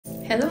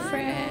Hello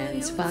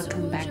friends!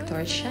 Welcome back to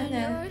our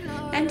channel.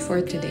 And for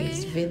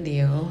today's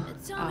video,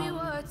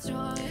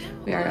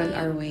 we are on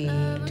our way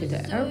to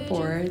the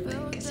airport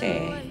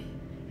kasi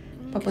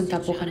papunta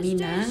po kami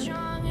ng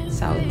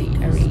Saudi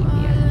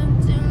Arabia,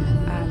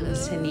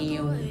 sa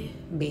Neo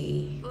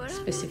Bay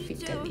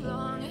specifically,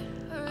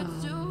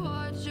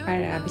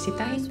 para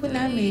bisitahin po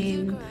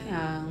namin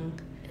ang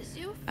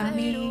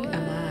aming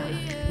ama,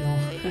 no?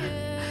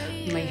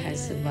 My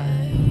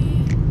husband.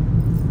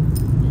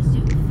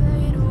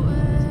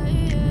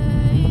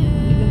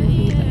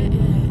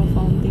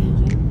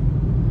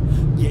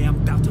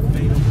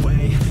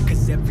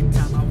 Every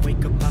time I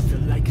wake up I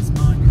feel like it's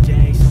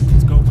Monday.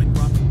 Something's going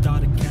wrong with all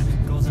the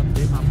chemicals up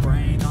in my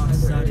brain. All of a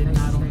sudden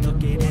I don't look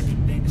at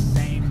anything the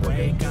same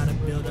way. Gotta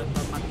build up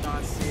of my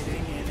thoughts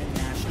sitting in an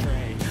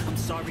ashtray. I'm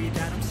sorry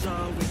that I'm so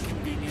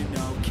inconvenient,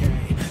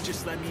 okay?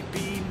 Just let me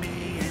be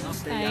me and I'll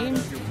stay out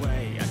of your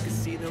way. I can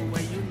see the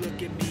way you look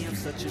at me, I'm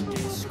such a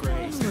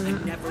disgrace. I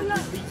never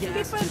really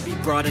asked to be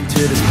brought into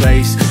this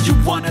place. You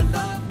wanna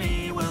love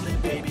me? Well then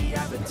baby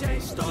I have a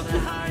taste. All the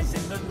highs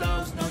and the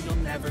lows, no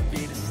you'll never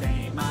be the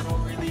same. I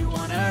don't really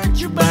wanna hurt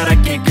you, but I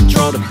can't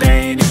control the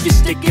pain. If you're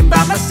sticking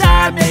by my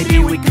side, maybe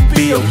we could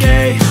be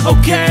okay.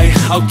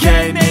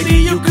 Okay, maybe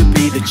you could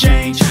be the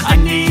change I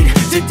need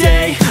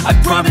today. I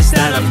promise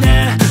that I've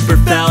never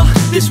felt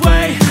this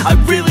way. I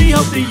really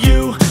hope that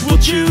you will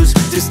choose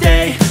to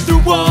stay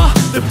through all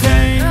the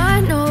pain.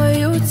 I know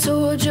you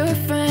told your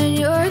friend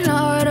you're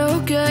not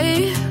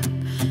okay,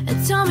 and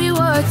tell me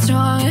what's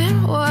wrong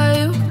and why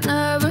you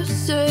never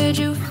said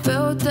you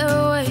felt that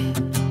way.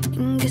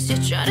 Guess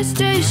you're trying to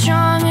stay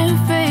strong and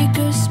fake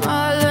a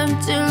smile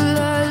until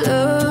I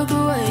look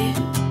away.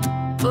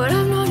 But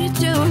I've known you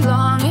too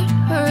long, it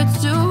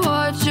hurts to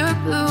watch your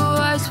blue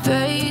eyes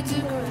fade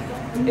to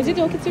gray. Is it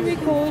okay to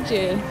record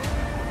you?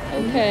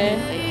 Okay.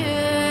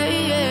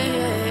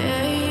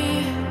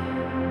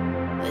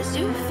 As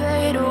you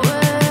fade away.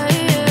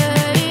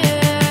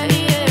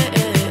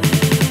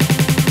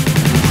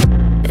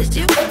 As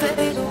you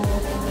fade away.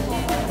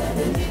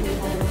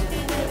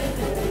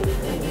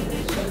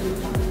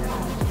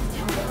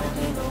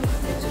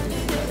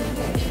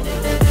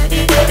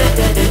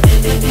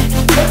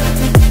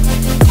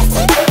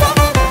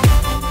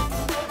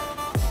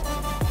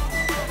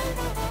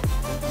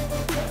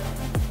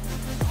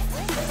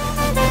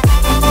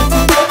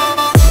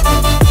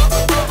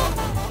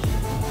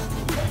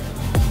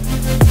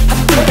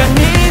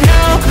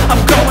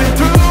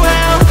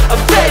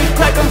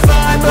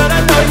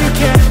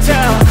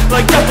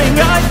 Like nothing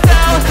I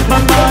found,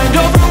 my mind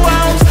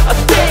overwhelms. I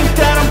think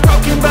that I'm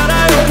broken, but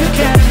I hope you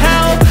can't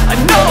help. I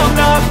know I'm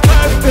not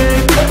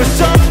perfect, but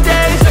some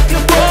days I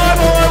feel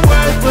far more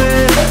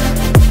worthless.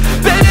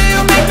 Baby, you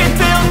make me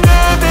feel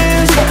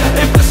nervous.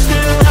 If I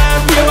still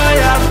have you, I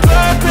have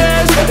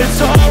purpose.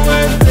 It's all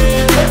worth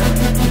it.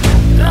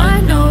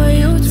 I know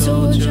you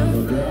told your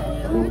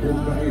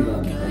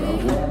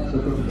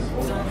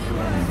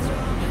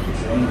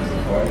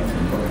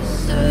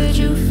said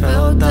you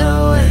felt that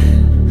way.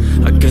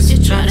 I guess you're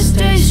trying to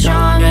stay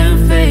strong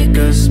and fake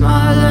a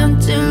smile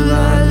until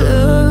I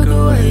look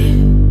away.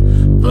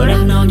 But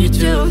I've known you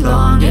too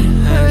long, it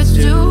hurts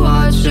to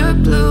watch your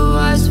blue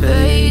eyes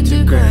fade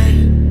to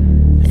gray.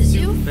 As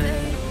you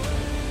fade away.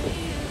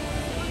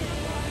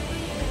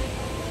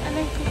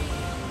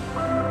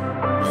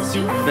 As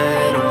you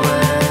fade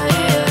away.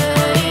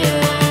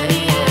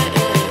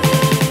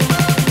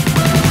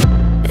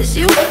 As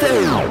you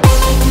fade away.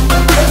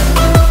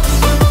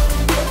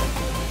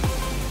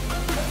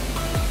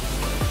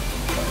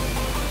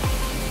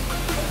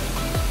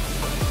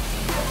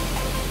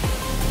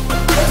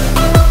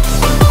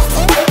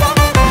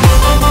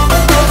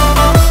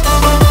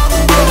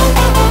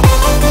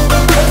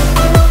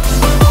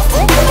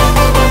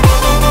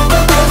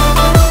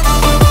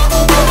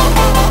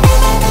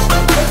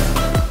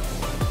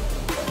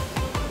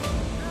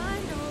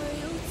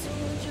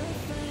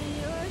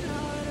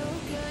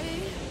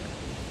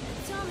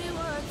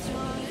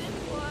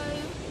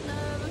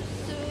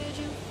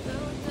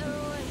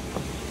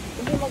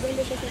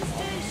 Maganda siya sa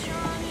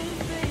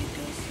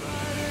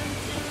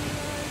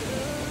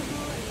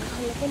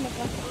akala ko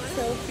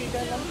naka-selfie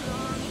ka lang.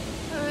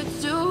 Hurts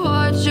to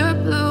watch your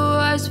blue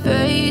eyes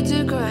fade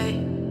to gray.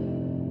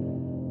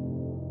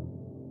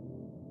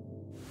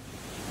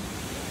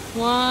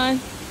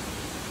 One.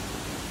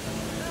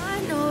 I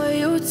know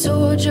you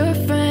told your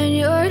friend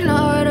you're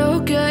not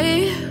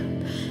okay,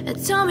 and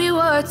tell me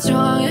what's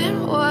wrong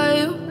and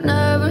why you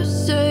never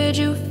said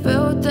you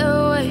felt that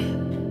way.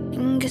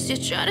 Guess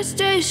you're trying to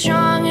stay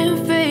strong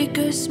and fake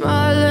a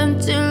smile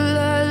until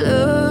I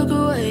look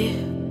away.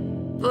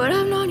 But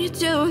I've known you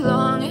too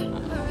long, it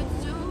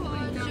hurts to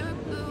watch your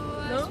blue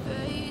eyes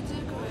fade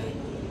to gray.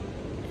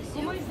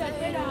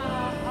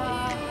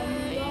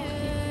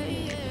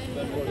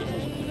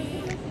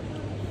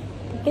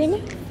 Okay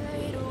na?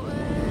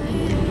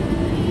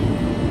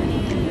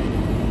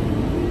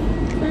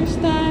 first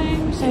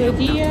time sa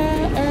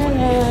Dia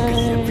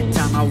Airlines. Every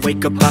time I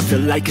wake up I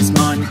feel like it's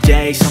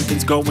Monday.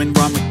 Something's going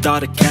wrong with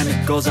all the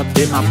chemicals up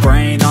in my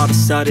brain. All of a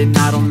sudden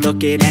I don't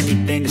look at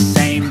anything the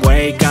same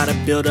way. Gotta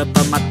build up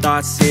of my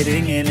thoughts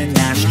sitting in an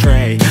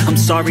ashtray. I'm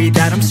sorry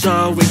that I'm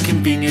so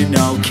inconvenient,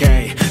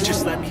 okay.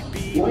 Just let me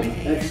be me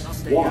and I'll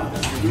stay out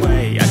of your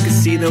way. I can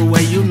see the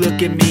way you look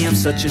at me, I'm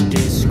such a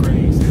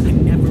disgrace. I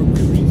never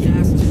really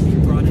asked to be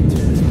brought into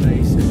this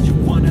place. You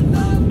wanna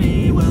love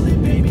me, well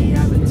then baby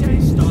I have a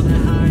taste. All the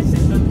highs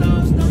and the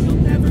lows, no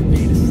you'll never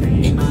be the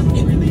same. I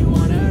don't really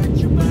wanna hurt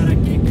you but I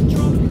can't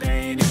control the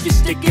pain. If you're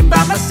sticking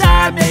by my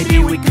side, maybe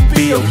we could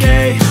be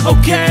okay.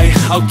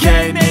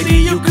 Okay, maybe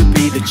you could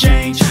be the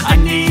change I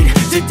need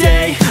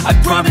today. I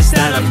promise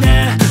that I've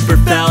never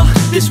felt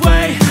this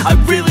way. I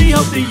really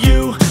hope that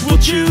you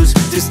will choose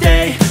to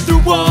stay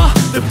through all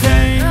the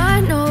pain.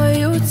 I know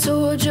you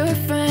told your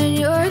friend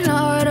you're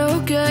not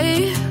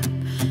okay,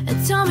 and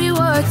tell me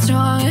what's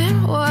wrong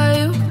and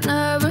why you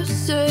never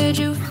said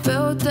you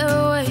felt that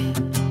way.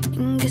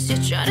 Guess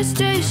you're trying to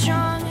stay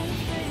strong.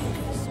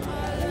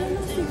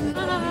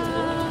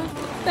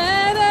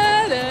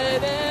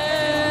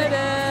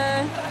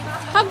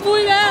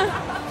 Habol na!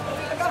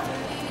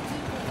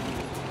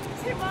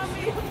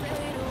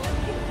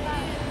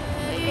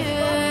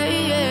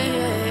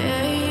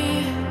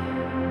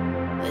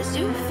 As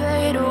you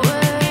fade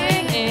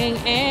away. Eng,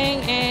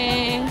 eng,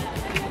 eng.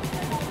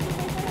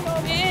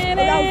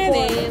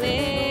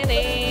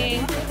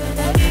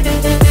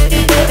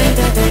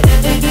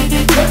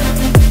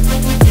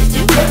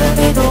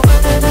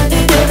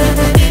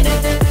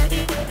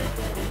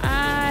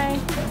 Ay.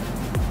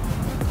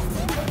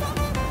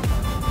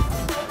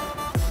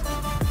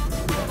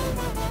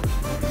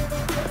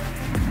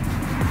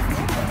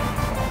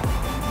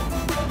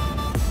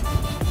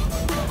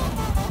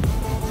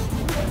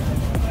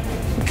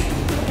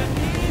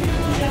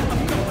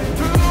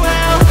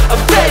 I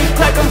fake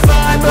like I'm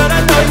fine, but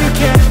I know you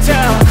can't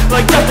tell.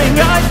 Like nothing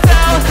I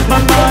felt,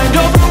 my mind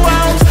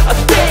overwhelms. I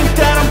think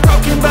that I'm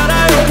broken, but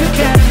I hope you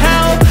can't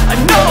help. I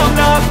know I'm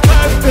not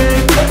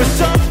perfect, but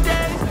some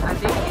days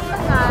Ating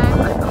time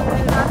at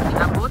na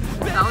sinabot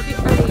Saudi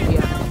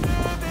Arabia.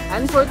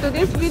 And for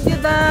today's video,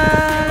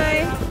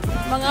 day,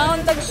 mga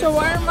untag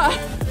shawarma.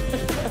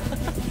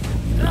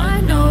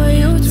 I know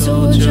you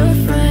told your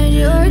friend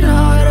you're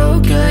not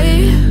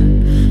okay,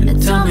 and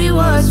tell me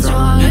what's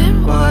wrong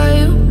and why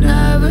you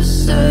never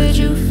said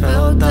you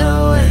felt that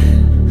way.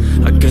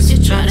 I guess you're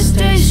trying to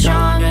stay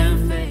strong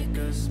and fake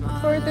a smile.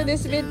 For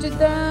today's video,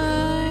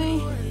 day.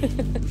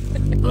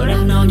 But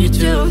I've known you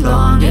too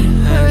long. It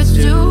hurts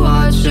to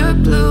watch your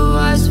blue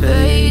eyes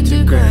fade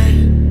to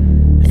gray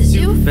as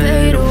you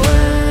fade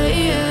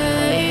away.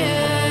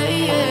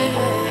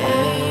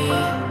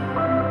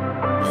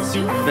 As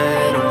you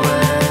fade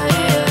away.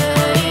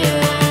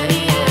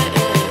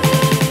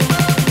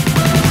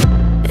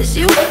 As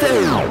you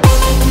fade away.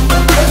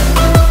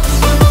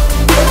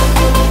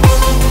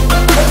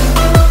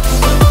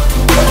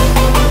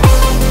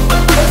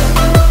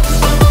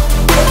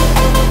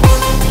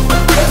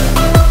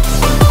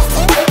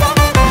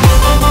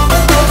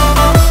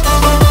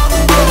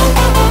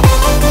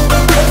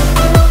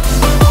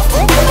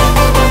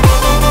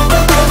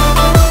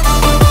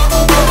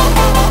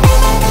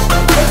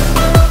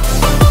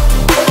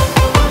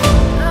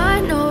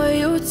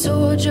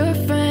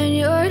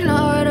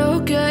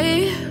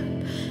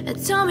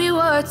 Tell me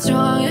what's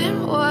wrong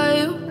and why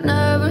you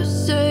never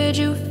said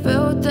you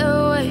felt that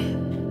way.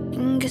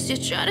 Guess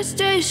you're trying to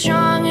stay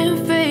strong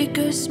and fake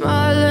a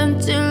smile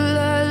until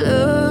I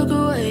look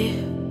away.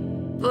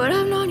 But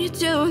I've known you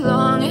too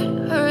long. It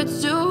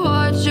hurts to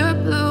watch your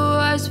blue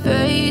eyes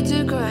fade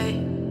to gray.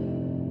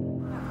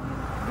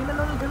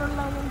 Ginanon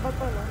lang yung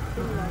bato, no?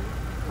 Tingnan.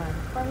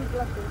 Parang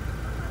glass, eh.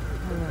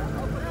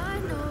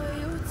 I know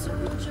you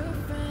told your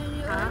friend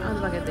you're Ang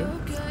bagay, eh.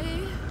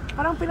 okay.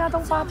 Parang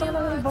pinatong-patong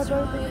lang yung bato,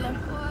 tingnan.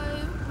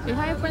 Say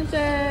hi,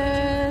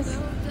 princess!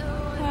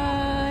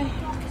 Hi!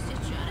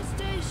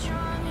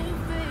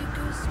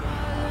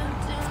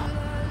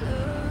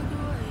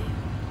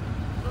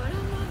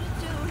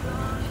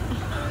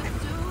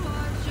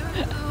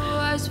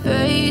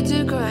 Fade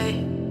to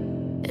gray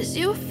as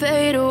you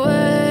fade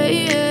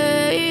away.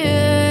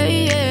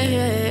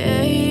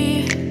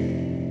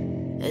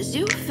 As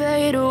you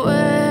fade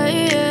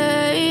away.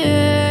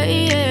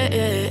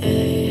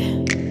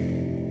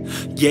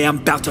 Yeah,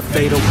 I'm about to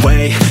fade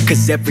away.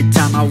 Cause every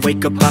time I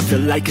wake up I feel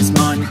like it's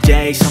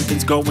Monday.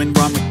 Something's going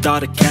wrong with all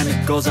the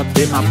chemicals up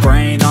in my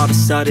brain. All of a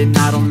sudden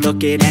I don't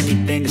look at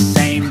anything the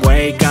same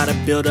way. Gotta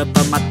build up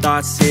of my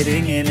thoughts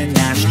sitting in an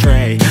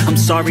ashtray. I'm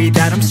sorry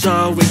that I'm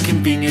so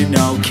inconvenient,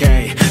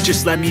 okay.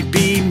 Just let me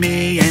be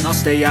me and I'll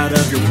stay out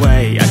of your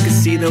way. I can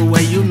see the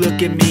way you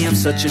look at me, I'm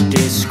such a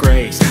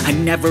disgrace. I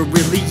never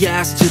really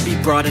asked to be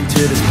brought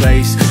into this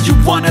place. You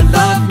wanna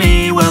love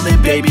me? Well then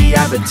baby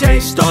I have a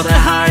taste. All the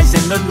highs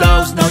and the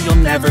lows, just know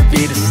you'll never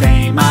be the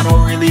same. I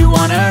don't really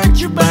wanna hurt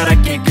you, but I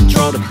can't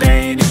control the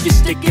pain. If you're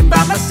sticking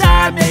by my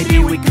side, maybe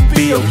we could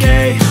be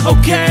okay.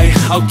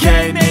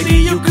 Okay, maybe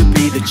you could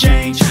be the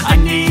change I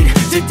need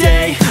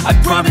today. I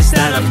promise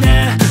that I've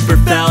never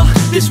felt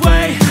this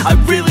way. I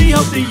really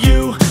hope that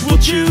you will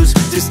choose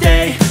to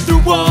stay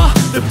through all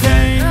the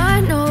pain.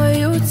 I know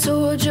you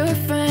told your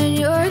friend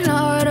you're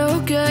not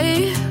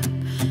okay,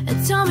 and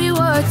tell me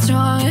what's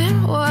wrong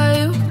and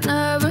why you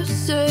never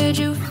said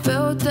you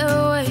felt that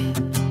way.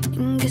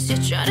 Guess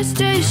you're trying to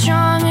stay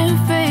strong and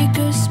fake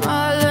a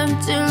smile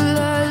until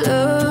I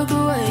look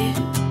away.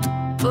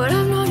 But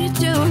I've known you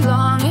too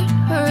long, it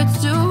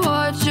hurts to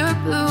watch your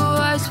blue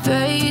eyes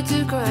fade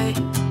to gray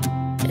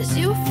as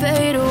you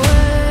fade away.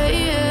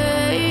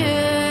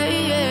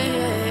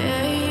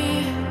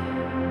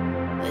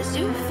 As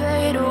you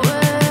fade away.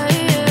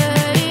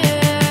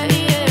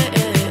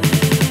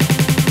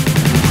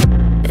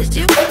 As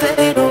you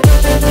fade away.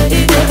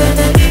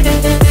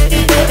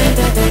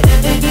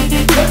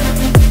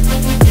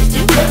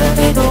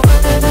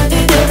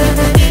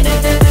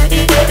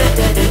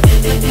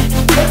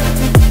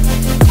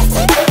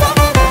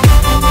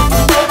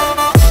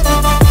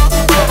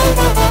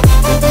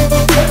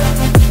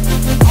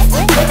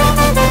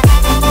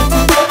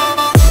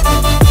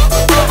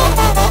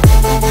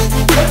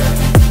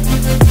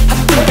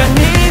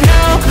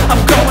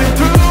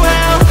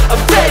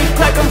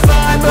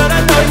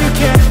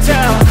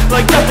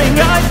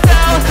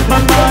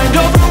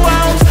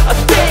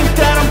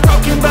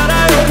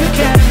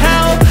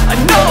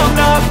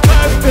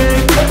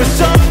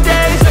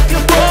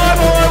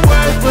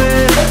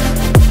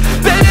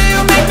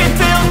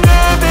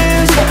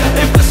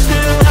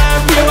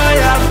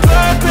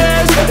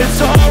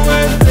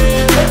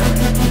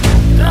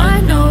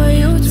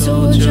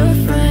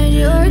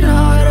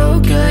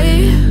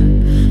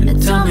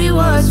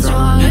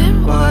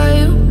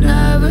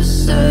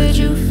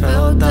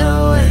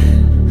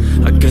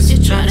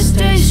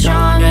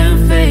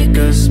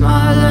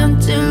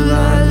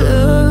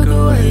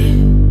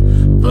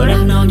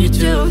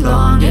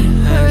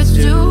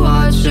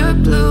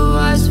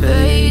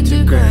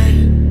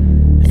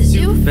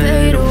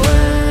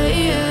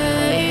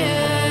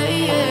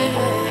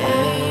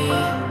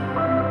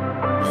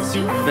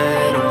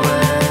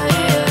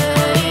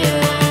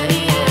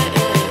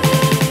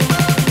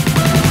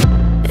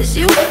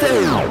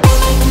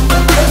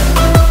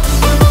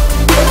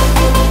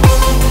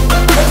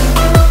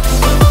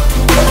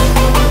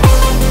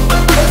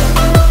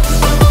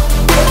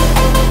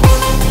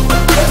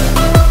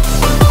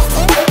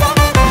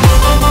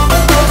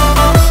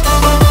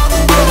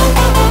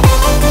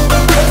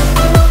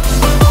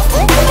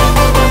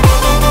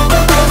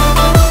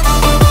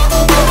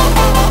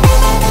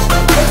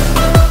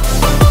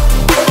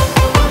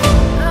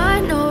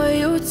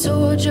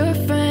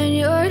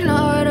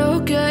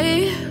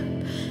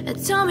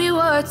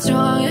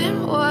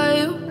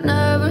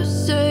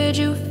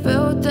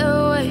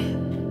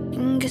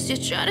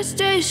 Try to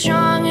stay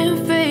strong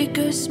and fake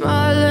a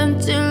smile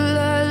until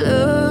I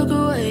look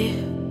away.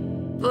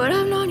 But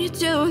I've known you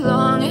too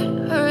long,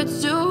 it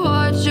hurts to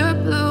watch your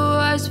blue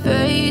eyes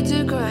fade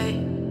to gray.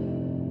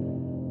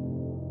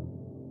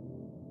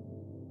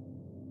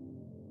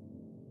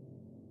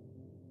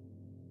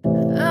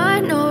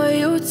 I know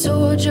you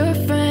told your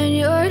friend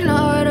you're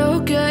not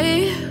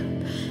okay,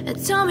 and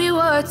tell me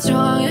what's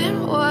wrong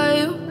and why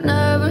you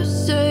never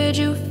said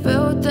you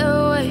felt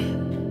that way.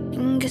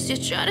 Guess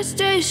you're trying to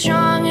stay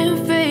strong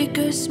and fake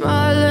a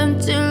smile